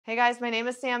Hey guys, my name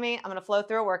is Sammy. I'm gonna flow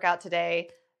through a workout today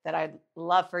that I'd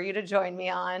love for you to join me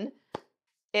on.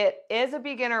 It is a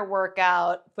beginner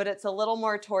workout, but it's a little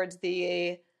more towards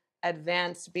the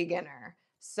advanced beginner.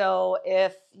 So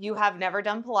if you have never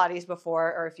done Pilates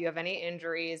before, or if you have any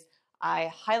injuries, I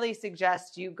highly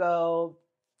suggest you go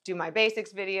do my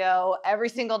basics video every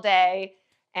single day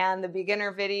and the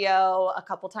beginner video a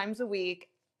couple times a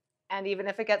week. And even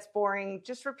if it gets boring,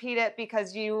 just repeat it,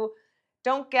 because you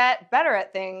don't get better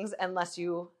at things unless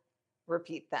you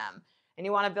repeat them. And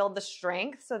you want to build the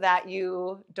strength so that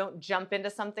you don't jump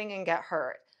into something and get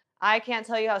hurt. I can't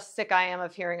tell you how sick I am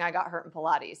of hearing I got hurt in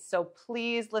Pilates. So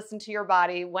please listen to your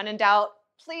body. When in doubt,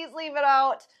 please leave it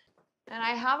out. And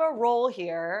I have a roll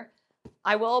here.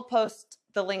 I will post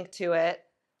the link to it.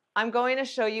 I'm going to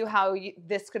show you how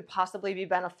this could possibly be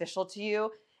beneficial to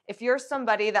you. If you're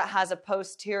somebody that has a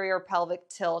posterior pelvic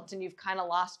tilt and you've kind of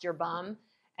lost your bum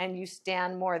and you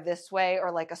stand more this way, or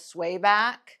like a sway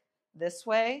back this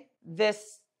way,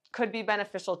 this could be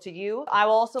beneficial to you. I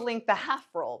will also link the half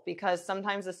roll because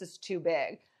sometimes this is too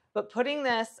big. But putting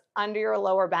this under your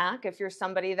lower back, if you're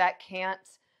somebody that can't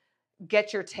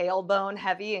get your tailbone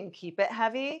heavy and keep it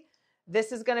heavy,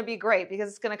 this is gonna be great because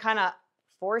it's gonna kind of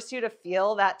force you to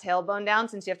feel that tailbone down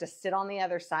since you have to sit on the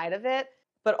other side of it.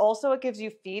 But also it gives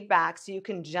you feedback so you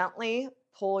can gently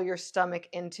pull your stomach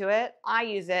into it. I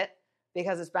use it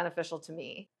because it's beneficial to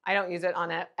me. I don't use it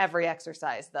on every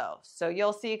exercise though. So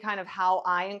you'll see kind of how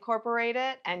I incorporate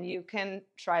it, and you can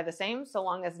try the same so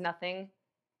long as nothing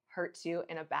hurts you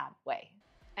in a bad way.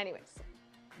 Anyways,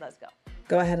 let's go.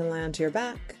 Go ahead and lie onto your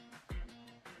back.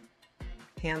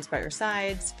 Hands by your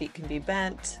sides, feet can be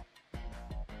bent.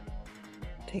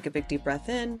 Take a big deep breath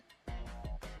in.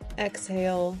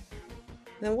 Exhale.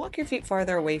 Then walk your feet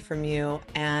farther away from you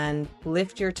and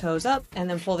lift your toes up, and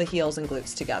then pull the heels and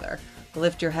glutes together.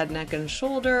 Lift your head, neck, and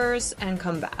shoulders and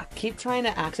come back. Keep trying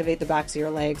to activate the backs of your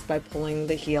legs by pulling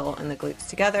the heel and the glutes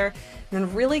together. And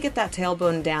then really get that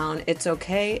tailbone down. It's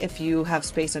okay if you have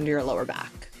space under your lower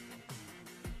back.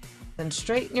 Then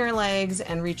straighten your legs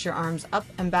and reach your arms up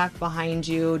and back behind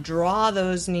you. Draw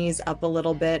those knees up a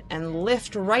little bit and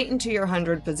lift right into your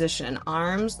 100 position.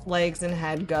 Arms, legs, and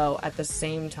head go at the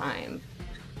same time.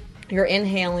 You're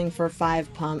inhaling for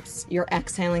 5 pumps. You're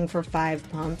exhaling for 5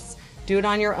 pumps. Do it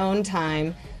on your own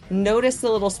time. Notice the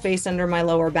little space under my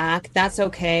lower back. That's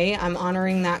okay. I'm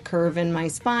honoring that curve in my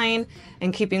spine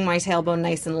and keeping my tailbone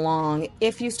nice and long.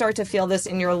 If you start to feel this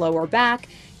in your lower back,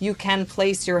 you can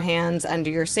place your hands under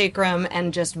your sacrum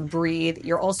and just breathe.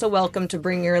 You're also welcome to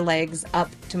bring your legs up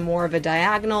to more of a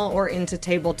diagonal or into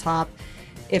tabletop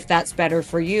if that's better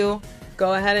for you.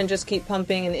 Go ahead and just keep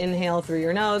pumping and inhale through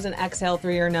your nose and exhale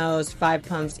through your nose, 5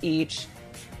 pumps each.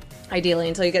 Ideally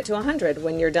until you get to 100.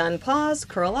 When you're done, pause,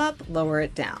 curl up, lower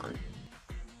it down.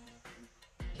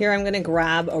 Here I'm going to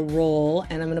grab a roll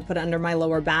and I'm going to put it under my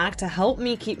lower back to help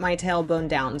me keep my tailbone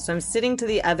down. So I'm sitting to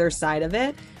the other side of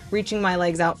it, reaching my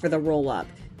legs out for the roll up.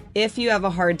 If you have a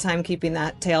hard time keeping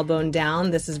that tailbone down,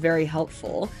 this is very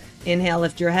helpful. Inhale,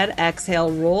 lift your head,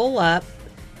 exhale, roll up,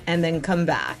 and then come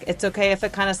back. It's okay if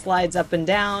it kind of slides up and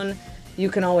down. You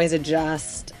can always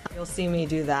adjust. You'll see me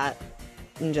do that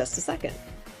in just a second.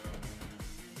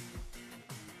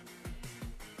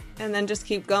 And then just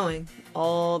keep going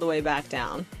all the way back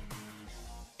down.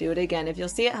 Do it again. If you'll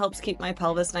see, it helps keep my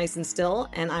pelvis nice and still,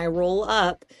 and I roll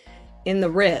up in the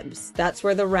ribs. That's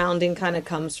where the rounding kind of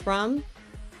comes from.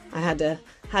 I had to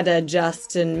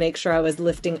adjust and make sure I was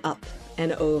lifting up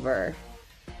and over.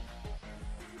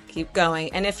 Keep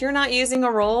going. And if you're not using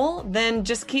a roll, then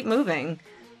just keep moving.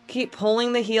 Keep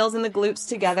pulling the heels and the glutes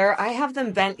together. I have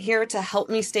them bent here to help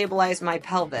me stabilize my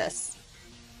pelvis.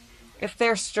 If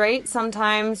they're straight,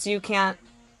 sometimes you can't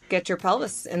get your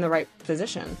pelvis in the right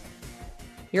position.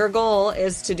 Your goal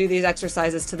is to do these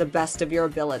exercises to the best of your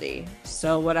ability.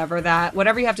 So whatever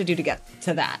you have to do to get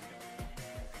to that.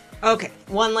 Okay,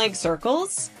 1 leg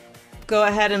circles. Go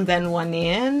ahead and bend one knee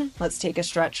in. Let's take a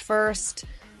stretch first.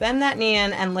 Bend that knee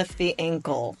in and lift the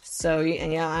ankle. So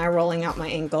I'm rolling out my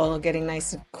ankle, getting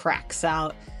nice cracks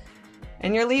out.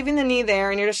 And you're leaving the knee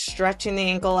there and you're just stretching the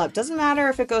ankle up. Doesn't matter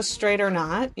if it goes straight or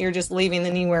not. You're just leaving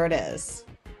the knee where it is.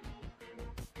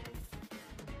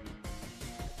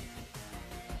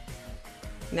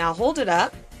 Now hold it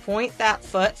up, point that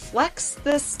foot, flex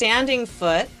the standing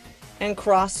foot, and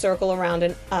cross circle around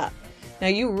and up. Now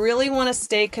you really want to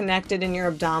stay connected in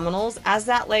your abdominals. As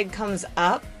that leg comes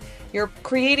up, you're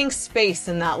creating space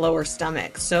in that lower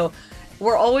stomach. So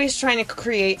we're always trying to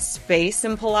create space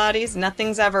in Pilates.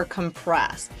 Nothing's ever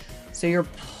compressed. So you're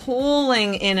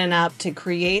pulling in and up to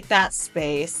create that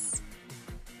space.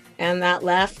 and that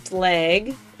left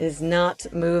leg is not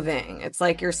moving. It's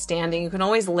like you're standing. You can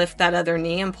always lift that other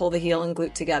knee and pull the heel and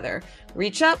glute together.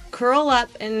 Reach up, curl up,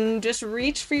 and just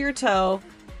reach for your toe.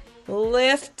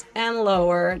 Lift and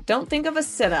lower. Don't think of a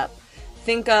sit-up.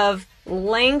 Think of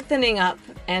lengthening up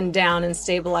and down and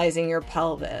stabilizing your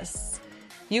pelvis.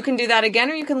 You can do that again,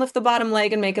 or you can lift the bottom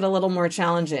leg and make it a little more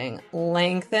challenging.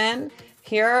 Lengthen.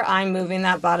 Here, I'm moving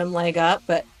that bottom leg up,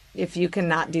 but if you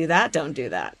cannot do that, don't do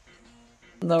that.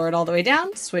 Lower it all the way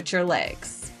down, switch your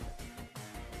legs.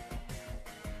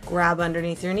 Grab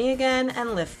underneath your knee again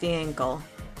and lift the ankle.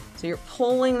 So you're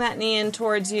pulling that knee in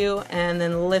towards you and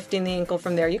then lifting the ankle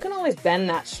from there. You can always bend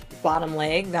that bottom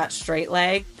leg, that straight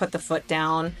leg, put the foot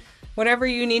down, whatever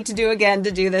you need to do again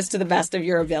to do this to the best of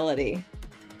your ability.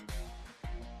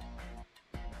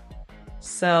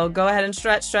 So go ahead and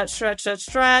stretch, stretch, stretch, stretch,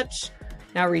 stretch.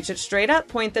 Now reach it straight up,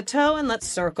 point the toe, and let's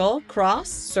circle, cross,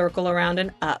 circle around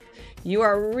and up. You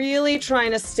are really trying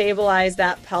to stabilize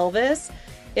that pelvis.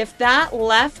 If that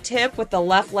left hip with the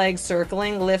left leg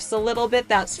circling lifts a little bit,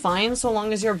 that's fine, so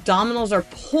long as your abdominals are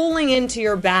pulling into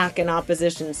your back in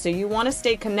opposition. So you want to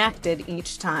stay connected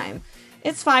each time.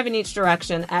 It's 5 in each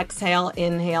direction. Exhale,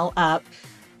 inhale, up.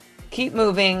 Keep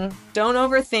moving. Don't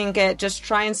overthink it. Just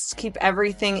try and keep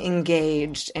everything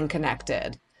engaged and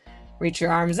connected. Reach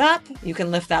your arms up. You can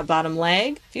lift that bottom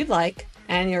leg if you'd like,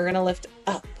 and you're going to lift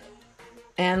up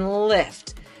and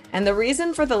lift. And the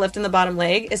reason for the lift in the bottom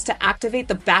leg is to activate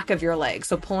the back of your leg.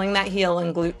 So pulling that heel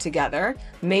and glute together.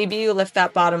 Maybe you lift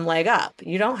that bottom leg up.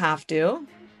 You don't have to.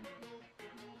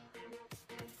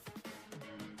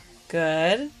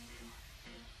 Good.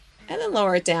 And then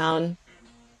lower it down.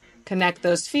 Connect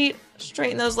those feet,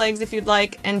 straighten those legs if you'd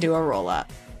like, and do a roll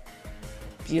up.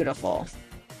 Beautiful.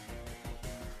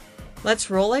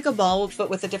 Let's roll like a ball, but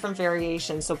with a different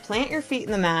variation. So plant your feet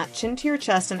in the mat, chin to your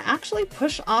chest, and actually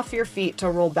push off your feet to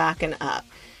roll back and up.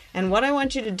 And what I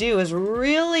want you to do is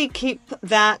really keep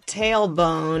that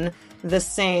tailbone the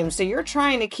same. So you're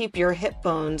trying to keep your hip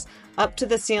bones up to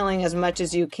the ceiling as much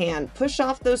as you can. Push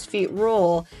off those feet,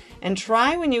 roll, and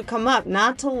try when you come up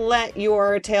not to let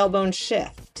your tailbone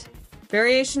shift.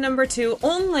 Variation number 2,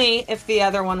 only if the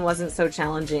other one wasn't so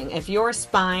challenging. If your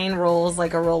spine rolls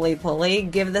like a roly-poly,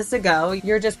 give this a go.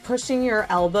 You're just pushing your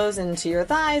elbows into your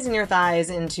thighs and your thighs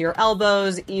into your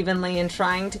elbows evenly and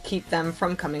trying to keep them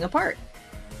from coming apart.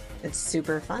 It's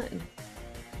super fun.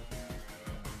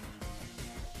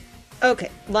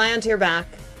 Okay, lie onto your back.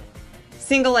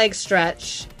 Single leg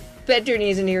stretch. Bend your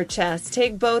knees into your chest.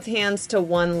 Take both hands to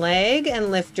one leg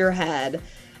and lift your head.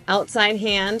 Outside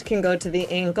hand can go to the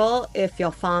ankle if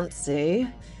you'll fancy.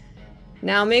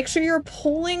 Now make sure you're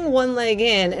pulling one leg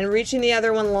in and reaching the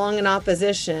other one long in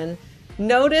opposition.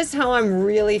 Notice how I'm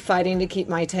really fighting to keep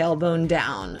my tailbone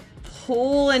down.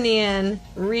 Pulling in,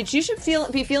 reach. You should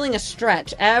be feeling a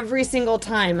stretch every single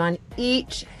time on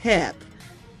each hip.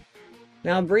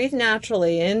 Now breathe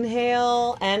naturally.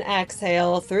 Inhale and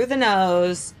exhale through the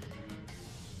nose.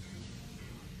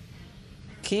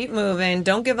 Keep moving.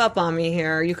 Don't give up on me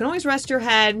here. You can always rest your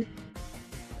head.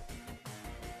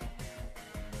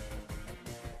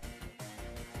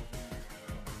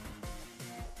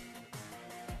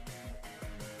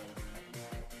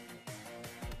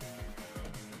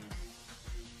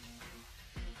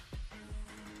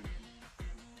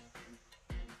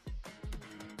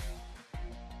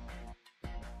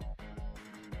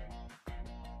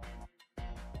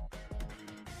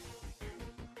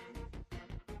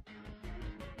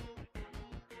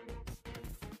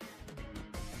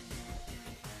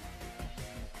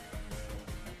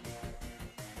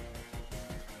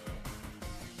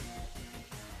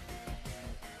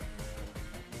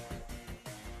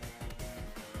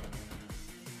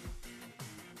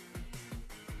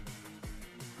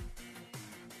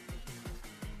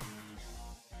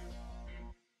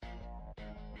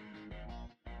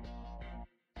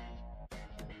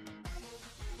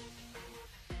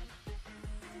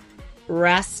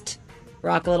 Rest,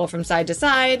 rock a little from side to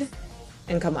side,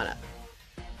 and come on up.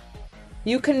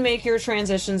 You can make your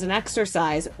transitions an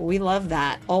exercise. We love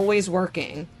that. Always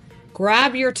working.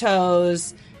 Grab your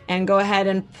toes and go ahead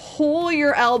and pull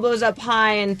your elbows up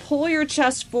high and pull your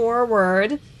chest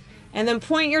forward. And then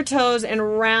point your toes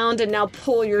and round and now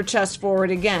pull your chest forward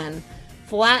again.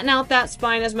 Flatten out that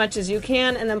spine as much as you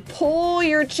can and then pull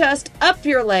your chest up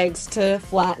your legs to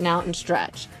flatten out and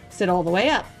stretch. Sit all the way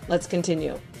up. Let's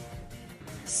continue.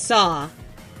 Saw.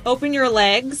 Open your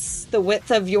legs the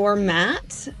width of your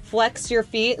mat. Flex your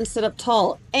feet and sit up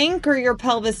tall. Anchor your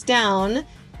pelvis down.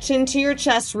 Chin to your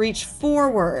chest, reach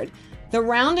forward. The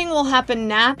rounding will happen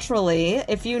naturally.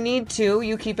 If you need to,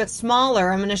 you keep it smaller.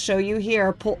 I'm going to show you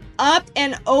here. Pull up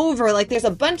and over, like there's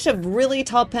a bunch of really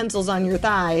tall pencils on your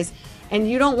thighs, and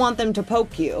you don't want them to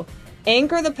poke you.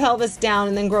 Anchor the pelvis down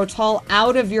and then grow tall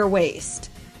out of your waist.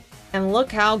 And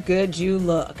look how good you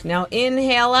look. Now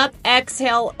inhale up,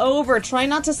 exhale over. Try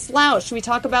not to slouch. We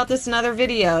talk about this in other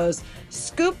videos.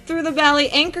 Scoop through the belly,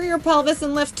 anchor your pelvis,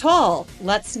 and lift tall.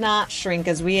 Let's not shrink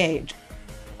as we age.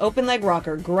 Open leg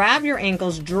rocker. Grab your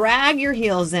ankles, drag your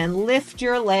heels in, lift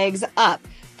your legs up.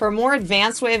 For a more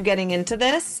advanced way of getting into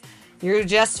this, you're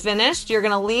just finished. You're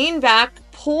going to lean back,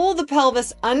 pull the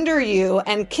pelvis under you,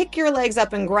 and kick your legs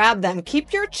up and grab them.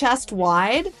 Keep your chest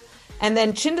wide. And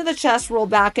then chin to the chest, roll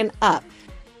back and up.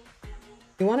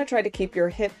 You want to try to keep your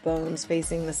hip bones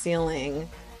facing the ceiling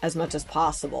as much as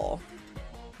possible.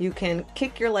 You can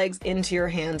kick your legs into your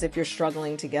hands if you're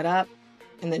struggling to get up,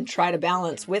 and then try to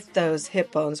balance with those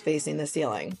hip bones facing the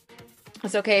ceiling.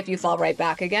 It's okay if you fall right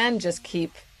back again, just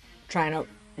keep trying to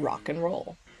rock and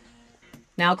roll.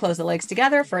 Now close the legs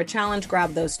together for a challenge.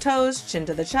 Grab those toes, chin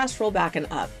to the chest, roll back and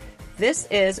up. This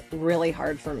is really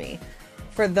hard for me.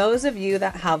 For those of you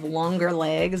that have longer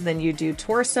legs than you do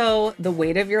torso, the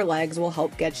weight of your legs will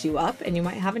help get you up, and you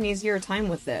might have an easier time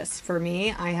with this. For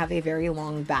me, I have a very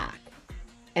long back,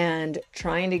 and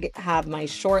trying to have my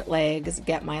short legs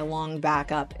get my long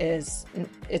back up it's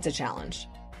a challenge.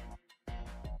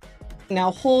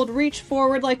 Now hold, reach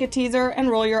forward like a teaser, and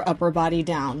roll your upper body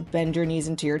down. Bend your knees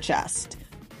into your chest.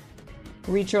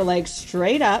 Reach your legs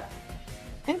straight up,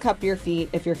 and cup your feet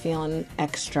if you're feeling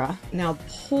extra. Now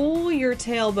pull your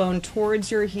tailbone towards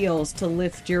your heels to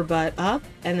lift your butt up,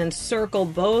 and then circle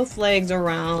both legs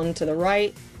around to the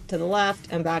right, to the left,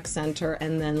 and back center,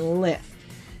 and then lift.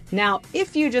 Now,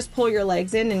 if you just pull your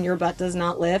legs in and your butt does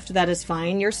not lift, that is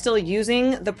fine. You're still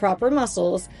using the proper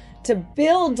muscles to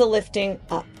build the lifting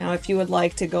up. Now, if you would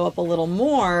like to go up a little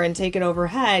more and take it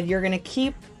overhead, you're going to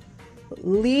keep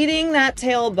leading that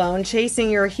tailbone, chasing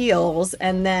your heels,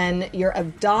 and then your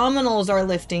abdominals are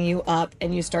lifting you up,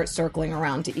 and you start circling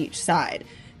around to each side.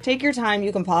 Take your time.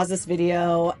 You can pause this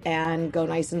video and go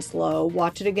nice and slow.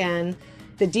 Watch it again.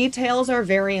 The details are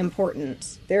very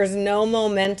important. There's no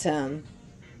momentum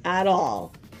at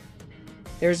all.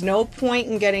 There's no point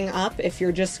in getting up if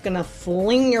you're just going to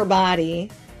fling your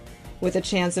body with a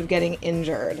chance of getting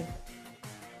injured.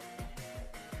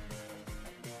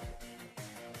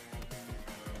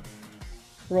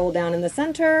 Roll down in the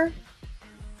center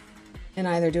and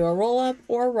either do a roll up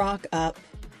or rock up,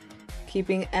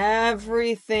 keeping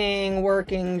everything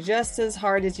working just as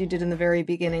hard as you did in the very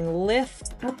beginning.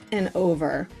 Lift up and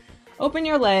over. Open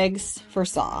your legs for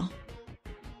saw.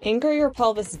 Anchor your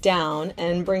pelvis down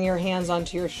and bring your hands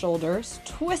onto your shoulders.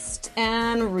 Twist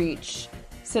and reach.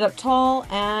 Sit up tall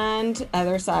and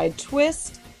other side.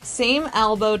 Twist. Same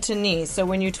elbow to knee. So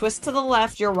when you twist to the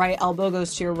left, your right elbow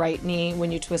goes to your right knee.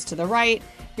 When you twist to the right,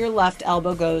 your left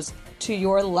elbow goes to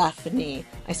your left knee.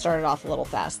 I started off a little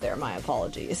fast there. My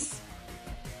apologies.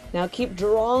 Now keep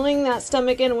drawing that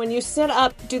stomach in. When you sit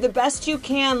up, do the best you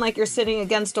can like you're sitting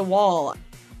against a wall.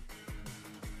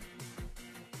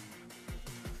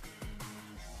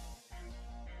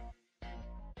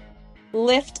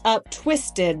 Lift up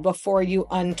twisted before you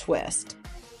untwist.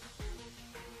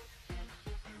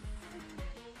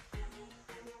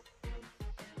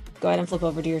 Go ahead and flip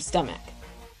over to your stomach.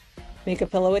 Make a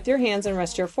pillow with your hands and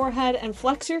rest your forehead, and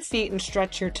flex your feet and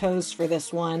stretch your toes for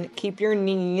this one. Keep your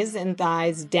knees and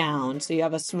thighs down so you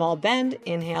have a small bend.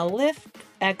 Inhale, lift,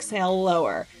 exhale,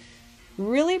 lower.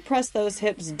 Really press those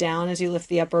hips down as you lift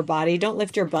the upper body. Don't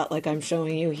lift your butt like I'm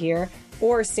showing you here,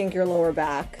 or sink your lower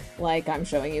back like I'm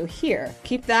showing you here.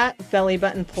 Keep that belly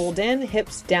button pulled in,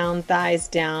 hips down, thighs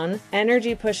down,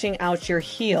 energy pushing out your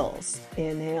heels.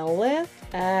 Inhale,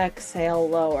 lift, exhale,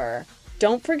 lower.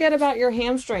 Don't forget about your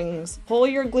hamstrings. Pull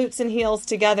your glutes and heels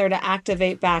together to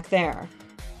activate back there.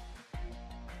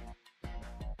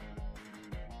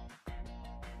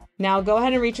 Now go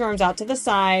ahead and reach your arms out to the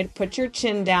side, put your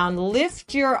chin down,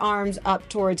 lift your arms up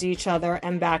towards each other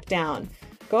and back down.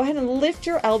 Go ahead and lift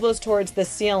your elbows towards the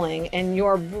ceiling, and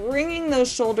you're bringing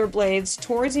those shoulder blades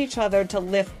towards each other to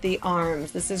lift the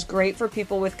arms. This is great for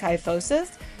people with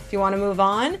kyphosis. If you want to move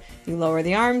on, you lower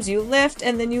the arms, you lift,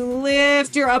 and then you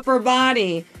lift your upper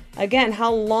body. Again,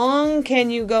 how long can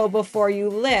you go before you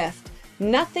lift?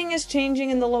 Nothing is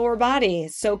changing in the lower body,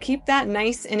 so keep that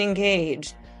nice and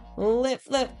engaged. Lift,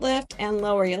 lift, lift, and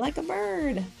lower you like a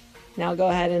bird. Now go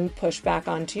ahead and push back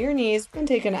onto your knees and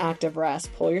take an active rest.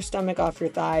 Pull your stomach off your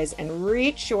thighs and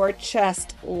reach your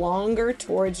chest longer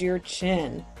towards your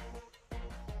chin.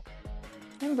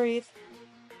 And breathe.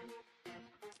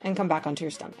 And come back onto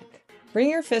your stomach. Bring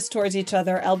your fists towards each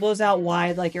other, elbows out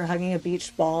wide like you're hugging a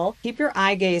beach ball. Keep your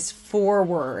eye gaze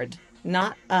forward,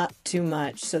 not up too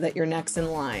much so that your neck's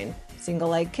in line. Single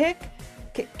leg kick,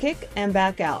 kick, kick, and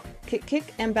back out. Kick,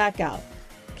 kick, and back out.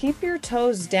 Keep your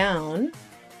toes down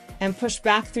and push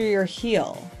back through your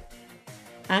heel.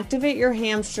 Activate your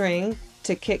hamstring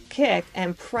to kick, kick,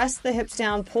 and press the hips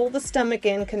down, pull the stomach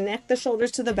in, connect the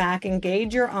shoulders to the back,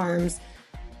 engage your arms.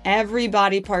 Every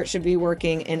body part should be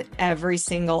working in every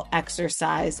single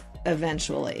exercise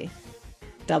eventually.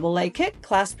 Double leg kick,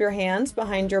 clasp your hands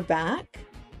behind your back,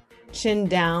 chin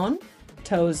down,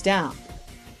 toes down.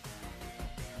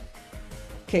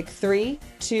 Kick 3,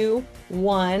 2,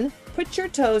 1. Put your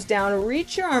toes down,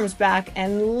 reach your arms back,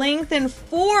 and lengthen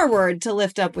forward to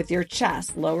lift up with your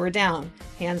chest. Lower down.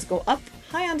 Hands go up,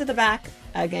 high onto the back.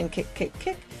 Again, kick, kick,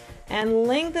 kick. And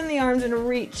lengthen the arms and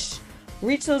reach.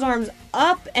 Reach those arms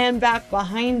up and back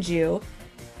behind you.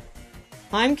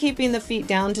 I'm keeping the feet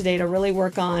down today to really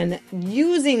work on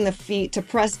using the feet to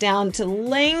press down to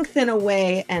lengthen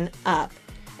away and up.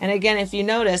 And again, if you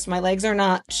notice, my legs are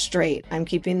not straight. I'm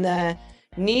keeping the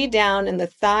knee down and the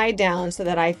thigh down so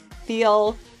that I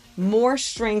feel more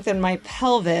strength in my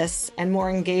pelvis and more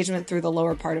engagement through the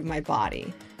lower part of my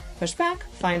body. Push back,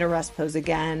 find a rest pose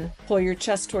again. Pull your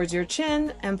chest towards your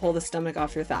chin and pull the stomach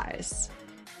off your thighs.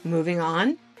 Moving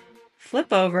on,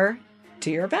 flip over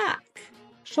to your back.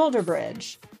 Shoulder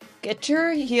bridge. Get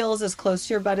your heels as close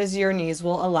to your butt as your knees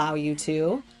will allow you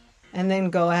to. And then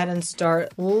go ahead and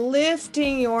start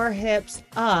lifting your hips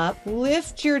up.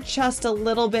 Lift your chest a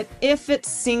little bit if it's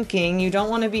sinking. You don't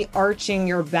want to be arching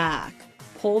your back.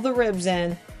 Pull the ribs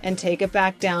in and take it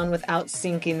back down without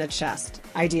sinking the chest,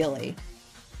 ideally.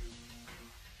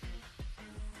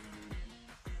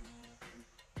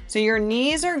 So your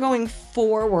knees are going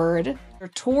forward or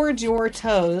towards your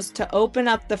toes to open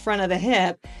up the front of the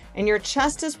hip, and your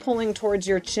chest is pulling towards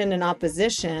your chin in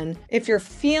opposition. If you're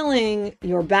feeling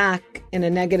your back in a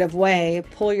negative way,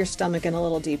 pull your stomach in a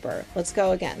little deeper. Let's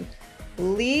go again.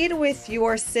 Lead with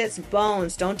your sits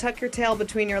bones. Don't tuck your tail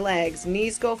between your legs.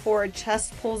 Knees go forward,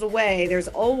 chest pulls away. There's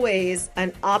always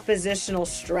an oppositional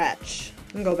stretch.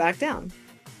 And go back down.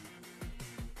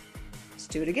 Let's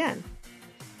do it again.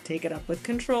 Take it up with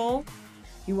control.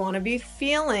 You want to be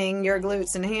feeling your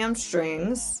glutes and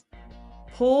hamstrings.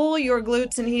 Pull your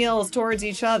glutes and heels towards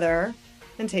each other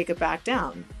and take it back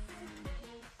down.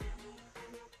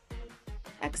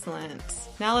 Excellent.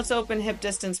 Now let's open hip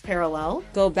distance parallel.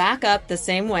 Go back up the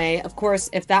same way. Of course,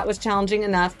 if that was challenging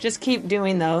enough, just keep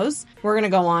doing those. We're going to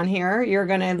go on here. You're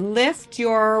going to lift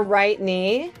your right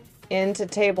knee into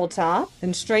tabletop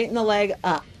and straighten the leg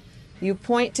up. You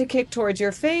point to kick towards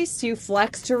your face. You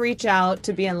flex to reach out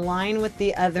to be in line with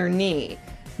the other knee.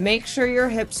 Make sure your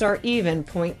hips are even.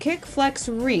 Point, kick, flex,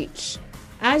 reach.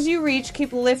 As you reach,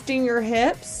 keep lifting your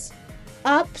hips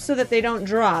up so that they don't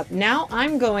drop. Now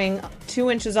I'm going 2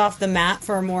 inches off the mat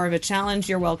for more of a challenge.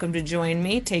 You're welcome to join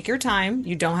me. Take your time.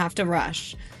 You don't have to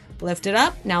rush. Lift it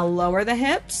up. Now lower the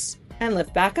hips and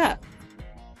lift back up.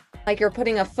 Like you're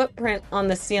putting a footprint on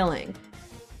the ceiling.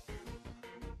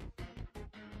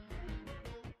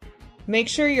 Make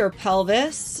sure your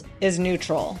pelvis is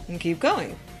neutral and keep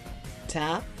going.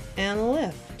 Tap and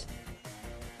lift.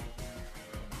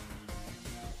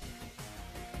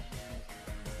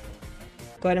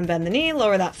 Go ahead and bend the knee,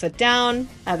 lower that foot down.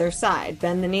 Other side.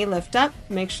 Bend the knee, lift up.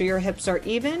 Make sure your hips are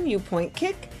even. You point,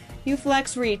 kick. You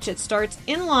flex, reach. It starts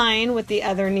in line with the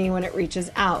other knee when it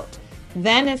reaches out.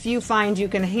 Then if you find you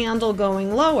can handle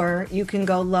going lower, you can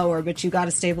go lower, but you got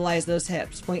to stabilize those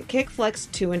hips. Point, kick, flex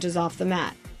 2 inches off the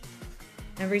mat.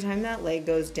 Every time that leg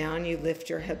goes down, you lift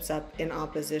your hips up in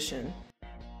opposition.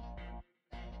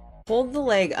 Hold the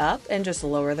leg up and just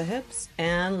lower the hips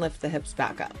and lift the hips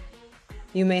back up.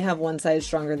 You may have one side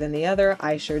stronger than the other.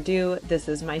 I sure do. This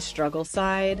is my struggle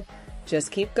side. Just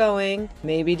keep going.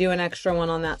 Maybe do an extra one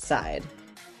on that side.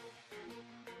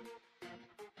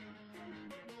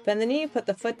 Bend the knee, put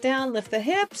the foot down, lift the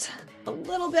hips a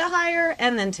little bit higher,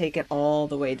 and then take it all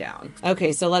the way down.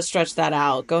 Okay, so let's stretch that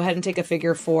out. Go ahead and take a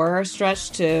figure 4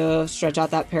 stretch to stretch out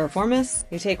that piriformis.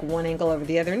 You take one ankle over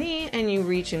the other knee and you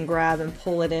reach and grab and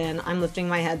pull it in. I'm lifting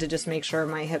my head to just make sure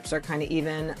my hips are kind of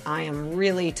even. I am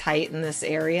really tight in this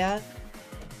area.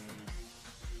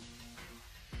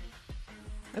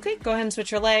 Okay, go ahead and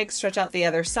switch your legs, stretch out the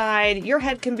other side. Your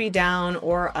head can be down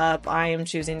or up. I am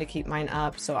choosing to keep mine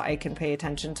up so I can pay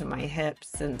attention to my hips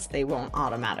since they won't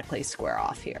automatically square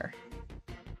off here.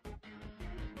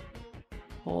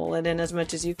 Pull it in as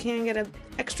much as you can. Get an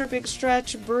extra big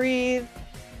stretch. Breathe.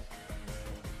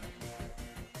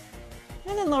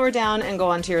 and then lower down and go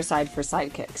onto your side for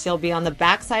side kicks. You'll be on the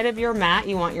back side of your mat.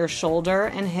 You want your shoulder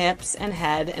and hips and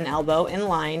head and elbow in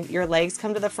line. Your legs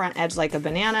come to the front edge like a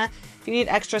banana. If you need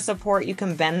extra support, you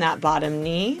can bend that bottom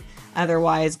knee.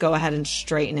 Otherwise, go ahead and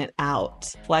straighten it out.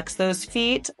 Flex those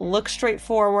feet, look straight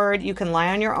forward. You can lie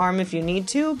on your arm if you need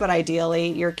to, but ideally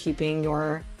you're keeping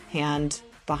your hand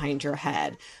behind your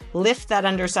head. Lift that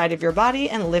underside of your body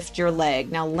and lift your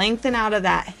leg. Now lengthen out of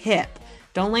that hip.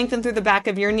 Don't lengthen through the back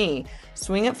of your knee.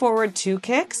 Swing it forward 2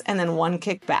 kicks and then 1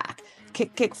 kick back.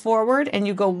 Kick, kick forward, and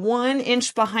you go 1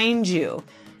 inch behind you.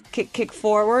 Kick, kick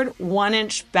forward, 1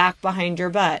 inch back behind your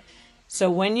butt. So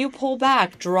when you pull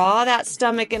back, draw that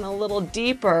stomach in a little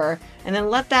deeper and then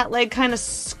let that leg kind of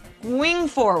swing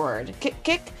forward. Kick,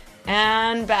 kick,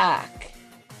 and back.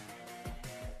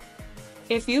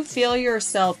 If you feel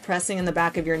yourself pressing in the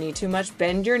back of your knee too much,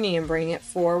 bend your knee and bring it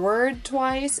forward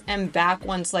twice and back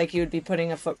once, like you would be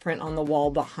putting a footprint on the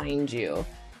wall behind you.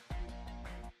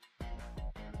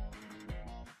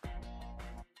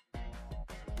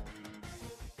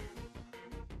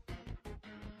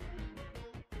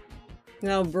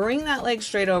 Now bring that leg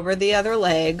straight over the other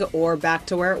leg or back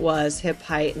to where it was, hip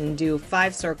height, and do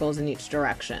 5 circles in each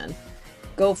direction.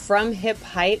 Go from hip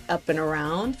height up and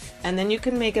around, and then you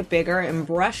can make it bigger and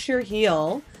brush your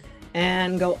heel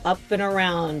and go up and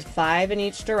around 5 in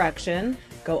each direction.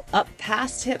 Go up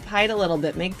past hip height a little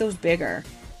bit, make those bigger.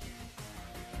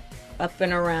 Up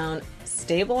and around,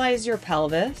 stabilize your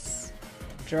pelvis.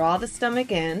 Draw the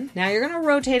stomach in. Now you're going to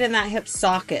rotate in that hip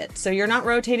socket. So you're not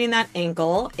rotating that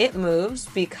ankle. It moves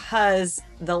because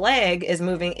the leg is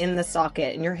moving in the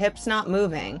socket and your hip's not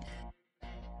moving.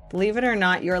 Believe it or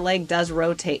not, your leg does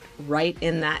rotate right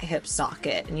in that hip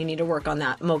socket and you need to work on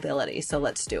that mobility. So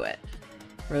let's do it.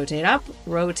 Rotate up,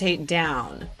 rotate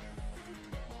down.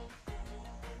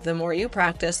 The more you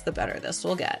practice, the better this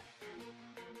will get.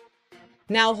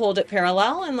 Now hold it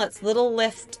parallel and let's little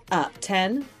lift up.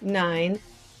 10, 9,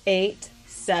 8,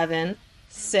 7,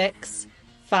 6,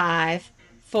 5,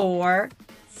 4,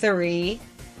 3,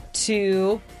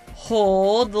 2,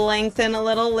 hold, lengthen a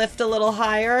little, lift a little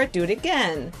higher, do it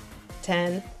again.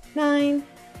 10, 9,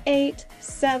 8,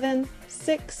 7,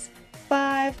 6,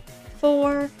 5,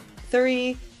 4,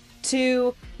 3,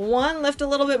 2, 1, lift a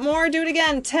little bit more, do it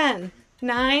again. 10,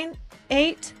 9,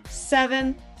 8,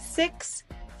 7, 6,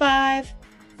 5,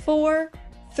 4,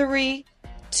 3,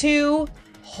 2,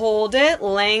 hold it,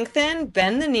 lengthen,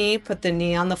 bend the knee, put the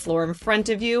knee on the floor in front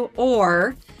of you,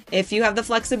 or if you have the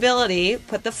flexibility,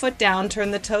 put the foot down,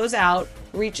 turn the toes out,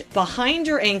 reach behind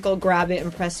your ankle, grab it,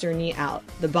 and press your knee out.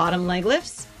 The bottom leg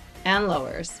lifts and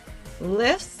lowers,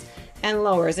 lifts and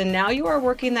lowers, and now you are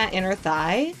working that inner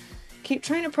thigh. Keep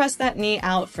trying to press that knee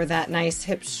out for that nice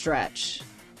hip stretch,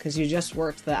 because you just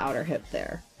worked the outer hip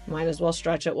there. Might as well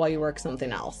stretch it while you work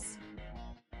something else.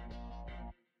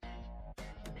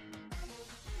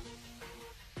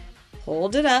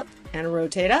 Hold it up and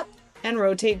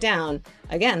rotate down.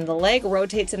 Again, the leg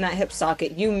rotates in that hip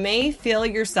socket. You may feel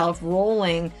yourself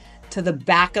rolling to the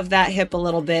back of that hip a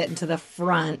little bit and to the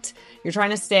front. You're trying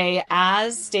to stay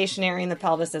as stationary in the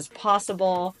pelvis as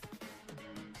possible,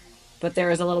 but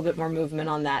there is a little bit more movement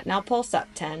on that. Now pulse up.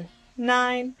 10,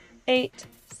 9, 8,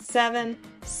 7,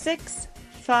 6,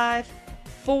 5,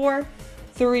 4,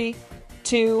 3,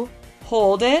 2,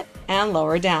 hold it and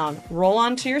lower down. Roll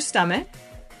onto your stomach.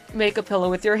 Make a pillow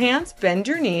with your hands, bend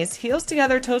your knees, heels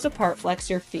together, toes apart, flex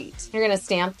your feet. You're going to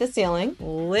stamp the ceiling,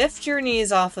 lift your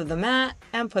knees off of the mat,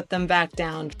 and put them back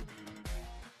down.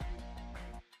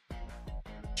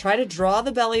 Try to draw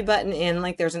the belly button in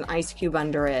like there's an ice cube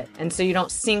under it, and so you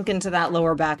don't sink into that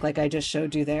lower back like I just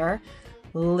showed you there.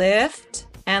 Lift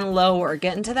and lower.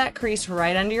 Get into that crease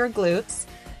right under your glutes.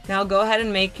 Now go ahead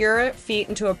and make your feet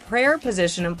into a prayer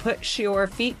position and put your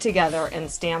feet together and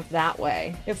stamp that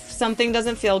way. If something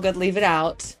doesn't feel good, leave it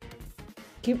out.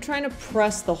 Keep trying to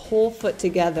press the whole foot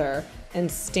together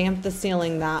and stamp the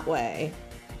ceiling that way.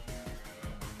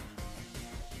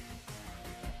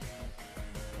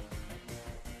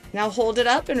 Now hold it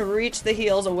up and reach the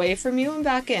heels away from you and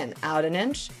back in. Out an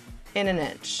inch, in an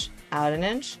inch, out an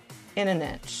inch, in an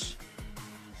inch.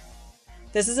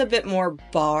 This is a bit more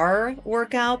bar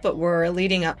workout, but we're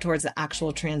leading up towards the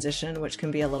actual transition, which can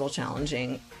be a little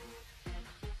challenging.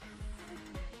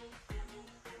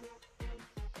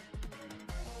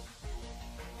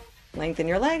 Lengthen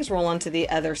your legs, roll onto the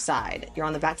other side. You're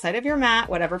on the back side of your mat.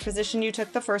 Whatever position you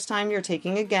took the first time, you're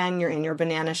taking again. You're in your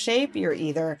banana shape. You're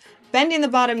either bending the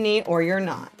bottom knee or you're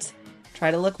not.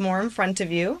 Try to look more in front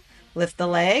of you. Lift the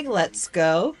leg. Let's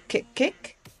go. Kick,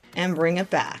 kick. And bring it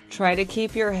back. Try to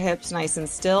keep your hips nice and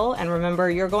still. And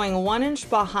remember, you're going 1 inch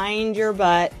behind your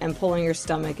butt and pulling your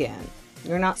stomach in.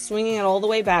 You're not swinging it all the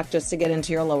way back just to get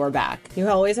into your lower back. You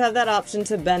always have that option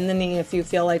to bend the knee if you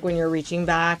feel like when you're reaching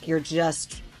back, you're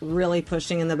just really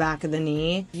pushing in the back of the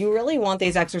knee. You really want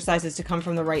these exercises to come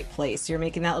from the right place. You're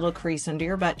making that little crease under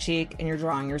your butt cheek and you're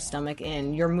drawing your stomach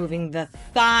in. You're moving the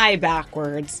thigh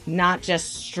backwards, not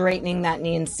just straightening that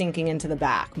knee and sinking into the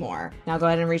back more. Now go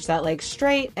ahead and reach that leg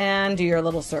straight and do your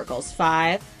little circles.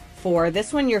 5, 4.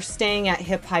 This one you're staying at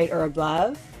hip height or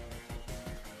above.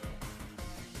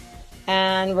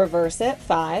 And reverse it.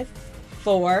 5,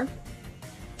 4,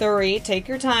 3. Take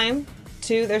your time.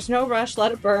 2. There's no rush.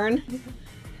 Let it burn.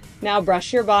 Now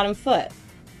brush your bottom foot.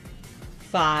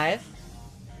 5,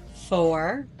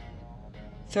 4,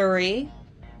 3,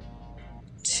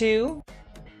 2,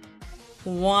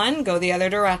 1. Go the other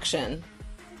direction.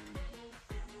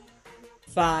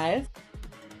 5,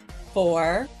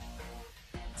 4,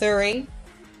 3,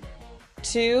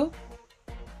 2,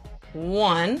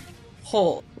 1.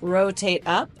 Hold. Rotate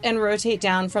up and rotate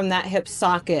down from that hip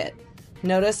socket.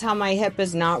 Notice how my hip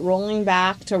is not rolling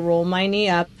back to roll my knee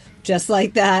up, just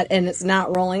like that, and it's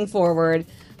not rolling forward.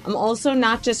 I'm also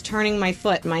not just turning my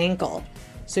foot, my ankle.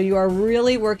 So you are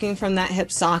really working from that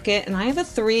hip socket, and I have a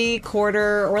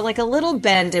 3/4 or like a little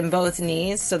bend in both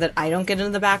knees so that I don't get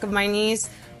into the back of my knees.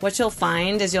 What you'll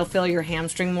find is you'll feel your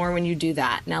hamstring more when you do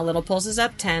that. Now little pulses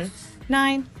up. 10,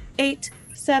 9, 8,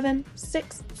 7,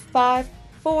 6, 5,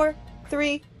 4,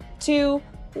 3, 2,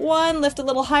 1. Lift a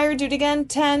little higher. Do it again.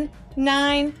 10,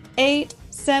 9, 8,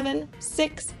 7,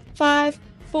 6, 5,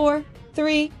 4,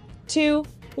 3, 2,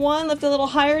 1. Lift a little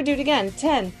higher. Do it again.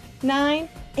 10, 9,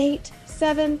 8,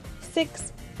 7,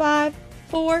 6, 5,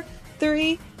 4,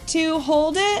 3, 2.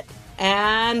 Hold it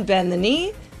and bend the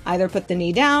knee. Either put the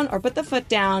knee down or put the foot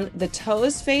down. The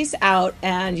toes face out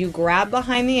and you grab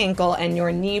behind the ankle and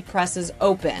your knee presses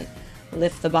open.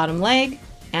 Lift the bottom leg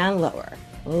and lower.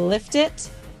 Lift it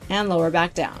and lower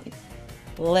back down.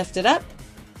 Lift it up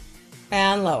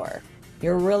and lower.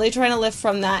 You're really trying to lift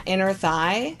from that inner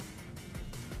thigh.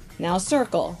 Now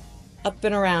circle. Up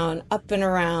and around, up and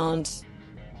around.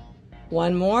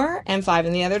 1 more and 5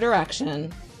 in the other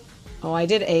direction. Oh, I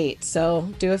did 8, so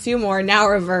do a few more. Now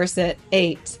reverse it.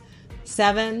 8,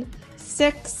 7,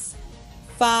 6,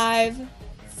 5,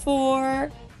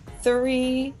 4,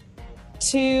 3,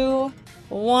 2,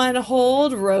 1.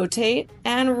 Hold, rotate,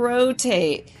 and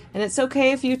rotate. And it's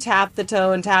okay if you tap the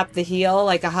toe and tap the heel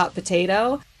like a hot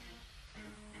potato.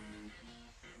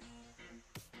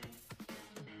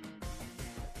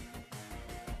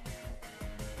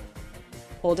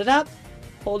 Hold it up,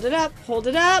 hold it up, hold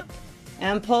it up,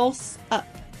 and pulse up,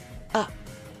 up,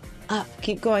 up.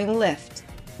 Keep going, lift,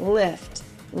 lift,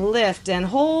 lift, and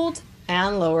hold,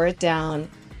 and lower it down.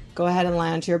 Go ahead and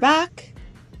lie onto your back.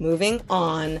 Moving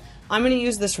on. I'm going to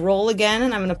use this roll again,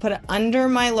 and I'm going to put it under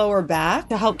my lower back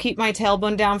to help keep my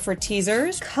tailbone down for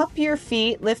teasers. Cup your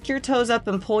feet, lift your toes up,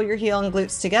 and pull your heel and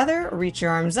glutes together. Reach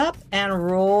your arms up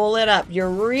and roll it up. You're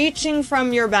reaching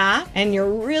from your back, and you're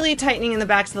really tightening in the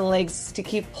backs of the legs to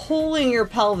keep pulling your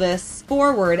pelvis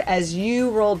forward as you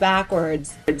roll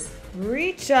backwards.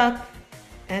 Reach up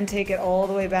and take it all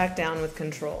the way back down with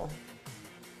control.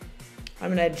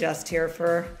 I'm going to adjust here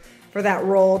for that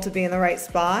roll to be in the right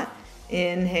spot.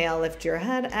 Inhale, lift your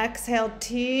head. Exhale,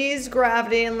 tease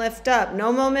gravity and lift up.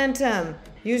 No momentum.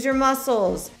 Use your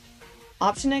muscles.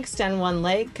 Option to extend one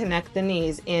leg, connect the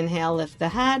knees. Inhale, lift the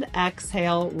head.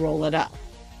 Exhale, roll it up.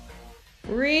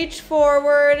 Reach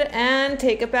forward and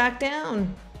take it back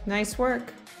down. Nice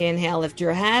work. Inhale, lift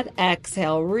your head.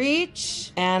 Exhale,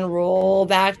 reach and roll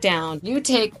back down. You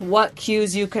take what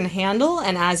cues you can handle,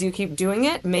 and as you keep doing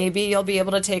it, maybe you'll be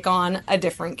able to take on a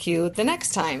different cue the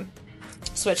next time.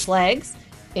 Switch legs.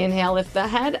 Inhale, lift the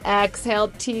head. Exhale,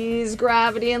 tease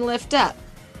gravity and lift up.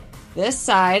 This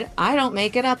side, I don't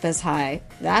make it up as high.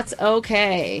 That's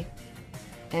okay.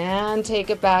 And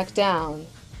take it back down.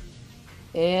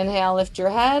 Inhale, lift your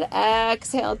head.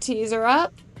 Exhale, tease her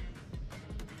up.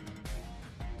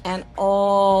 And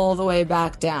all the way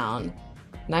back down.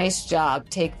 Nice job.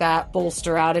 Take that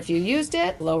bolster out if you used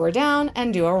it. Lower down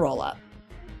and do a roll up.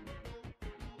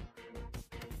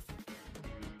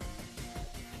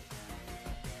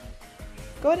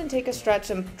 Go ahead and take a stretch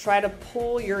and try to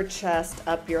pull your chest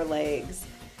up your legs.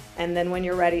 And then when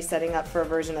you're ready, setting up for a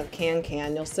version of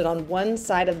can-can, you'll sit on one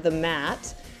side of the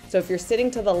mat. So if you're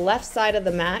sitting to the left side of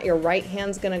the mat, your right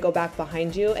hand's gonna go back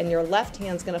behind you and your left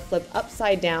hand's gonna flip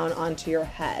upside down onto your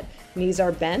head. Knees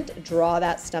are bent, draw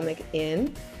that stomach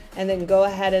in, and then go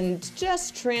ahead and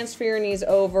just transfer your knees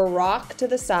over, rock to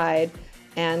the side,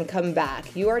 and come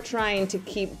back. You are trying to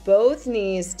keep both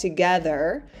knees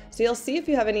together. So you'll see if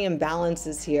you have any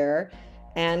imbalances here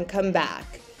and come back.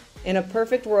 In a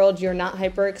perfect world, you're not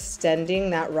hyperextending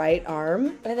that right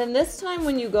arm. And then this time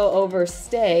when you go over,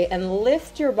 stay and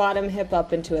lift your bottom hip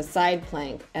up into a side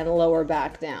plank and lower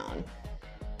back down.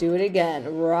 Do it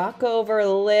again. Rock over,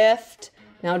 lift.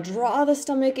 Now draw the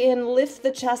stomach in, lift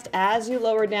the chest as you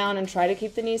lower down and try to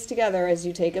keep the knees together as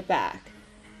you take it back.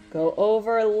 Go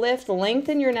over, lift,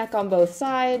 lengthen your neck on both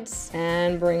sides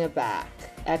and bring it back.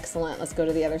 Excellent. Let's go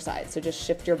to the other side. So just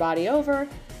shift your body over.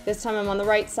 This time I'm on the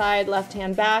right side, left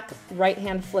hand back, right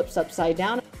hand flips upside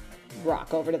down,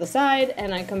 rock over to the side,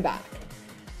 and I come back.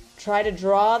 Try to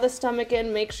draw the stomach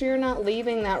in. Make sure you're not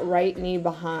leaving that right knee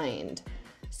behind.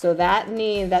 So that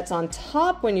knee that's on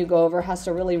top when you go over has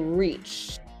to really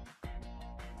reach.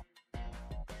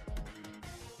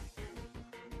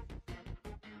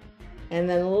 And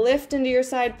then lift into your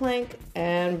side plank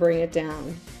and bring it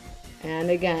down. And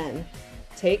again,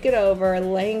 take it over,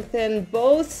 lengthen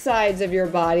both sides of your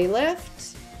body,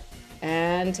 lift,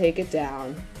 and take it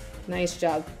down. Nice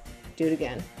job. Do it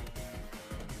again.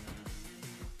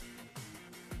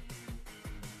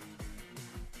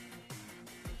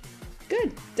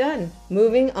 Good, done.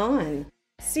 Moving on.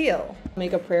 Seal.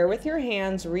 Make a prayer with your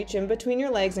hands, reach in between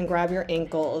your legs and grab your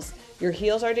ankles. Your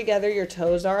heels are together, your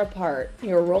toes are apart.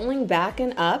 You're rolling back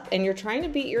and up, and you're trying to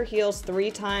beat your heels 3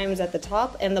 times at the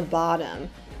top and the bottom.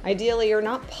 Ideally, you're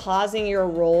not pausing your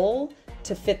roll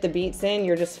to fit the beats in,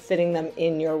 you're just fitting them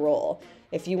in your roll.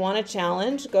 If you want a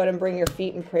challenge, go ahead and bring your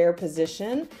feet in prayer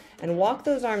position and walk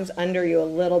those arms under you a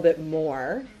little bit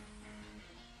more.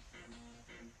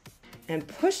 And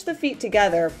push the feet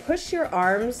together, push your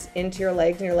arms into your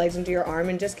legs and your legs into your arm,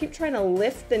 and just keep trying to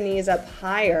lift the knees up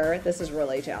higher. This is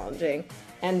really challenging.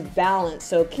 And balance,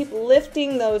 so keep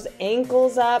lifting those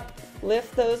ankles up,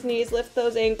 lift those knees, lift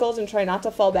those ankles, and try not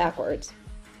to fall backwards.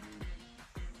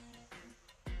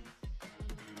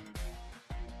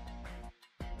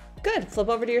 Good, flip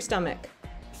over to your stomach.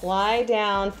 Lie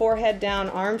down, forehead down,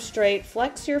 arms straight,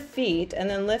 flex your feet, and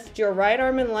then lift your right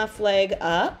arm and left leg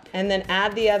up, and then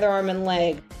add the other arm and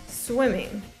leg.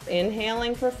 Swimming.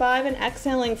 Inhaling for 5 and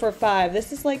exhaling for 5.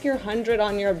 This is like your 100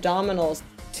 on your abdominals.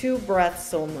 2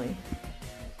 breaths only.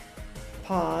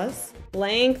 Pause.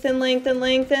 Lengthen, lengthen,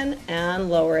 lengthen, and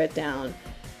lower it down.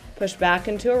 Push back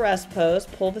into a rest pose.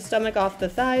 Pull the stomach off the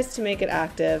thighs to make it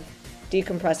active.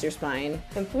 Decompress your spine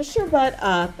and push your butt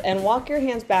up and walk your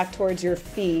hands back towards your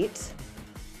feet.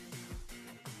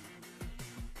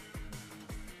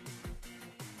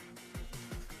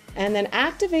 And then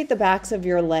activate the backs of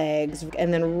your legs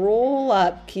and then roll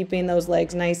up, keeping those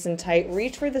legs nice and tight.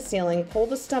 Reach for the ceiling, pull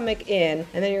the stomach in,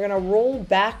 and then you're gonna roll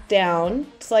back down.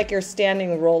 It's like you're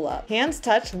standing roll up. Hands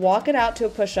touch, walk it out to a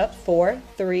push-up. 4,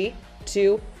 3,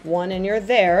 2, 1, and you're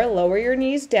there. Lower your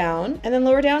knees down and then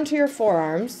lower down to your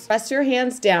forearms. Press your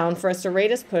hands down for a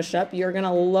serratus push-up. You're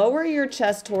gonna lower your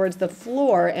chest towards the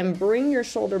floor and bring your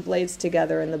shoulder blades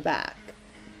together in the back.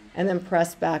 And then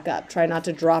press back up. Try not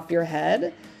to drop your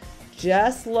head.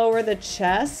 Just lower the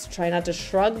chest. Try not to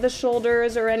shrug the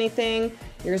shoulders or anything.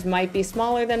 Yours might be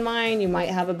smaller than mine. You might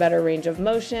have a better range of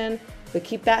motion, but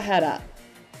keep that head up.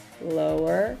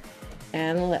 Lower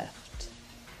and lift.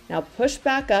 Now push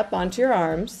back up onto your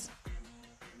arms.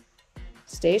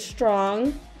 Stay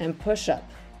strong and push up.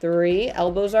 3,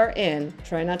 elbows are in.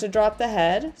 Try not to drop the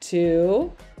head.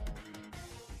 2,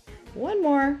 1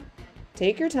 more.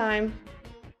 Take your time.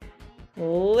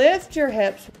 Lift your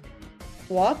hips.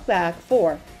 Walk back.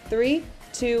 4, 3,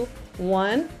 2,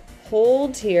 1.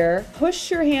 Hold here.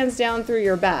 Push your hands down through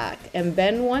your back and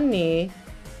bend one knee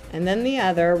and then the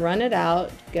other. Run it out.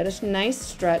 Get a nice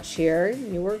stretch here.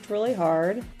 You worked really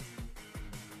hard.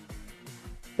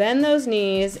 Bend those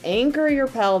knees, anchor your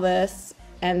pelvis,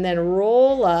 and then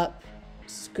roll up.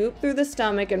 Scoop through the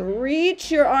stomach and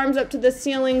reach your arms up to the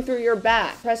ceiling through your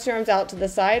back. Press your arms out to the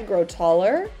side, grow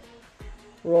taller.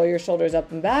 Roll your shoulders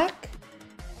up and back.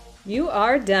 You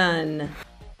are done.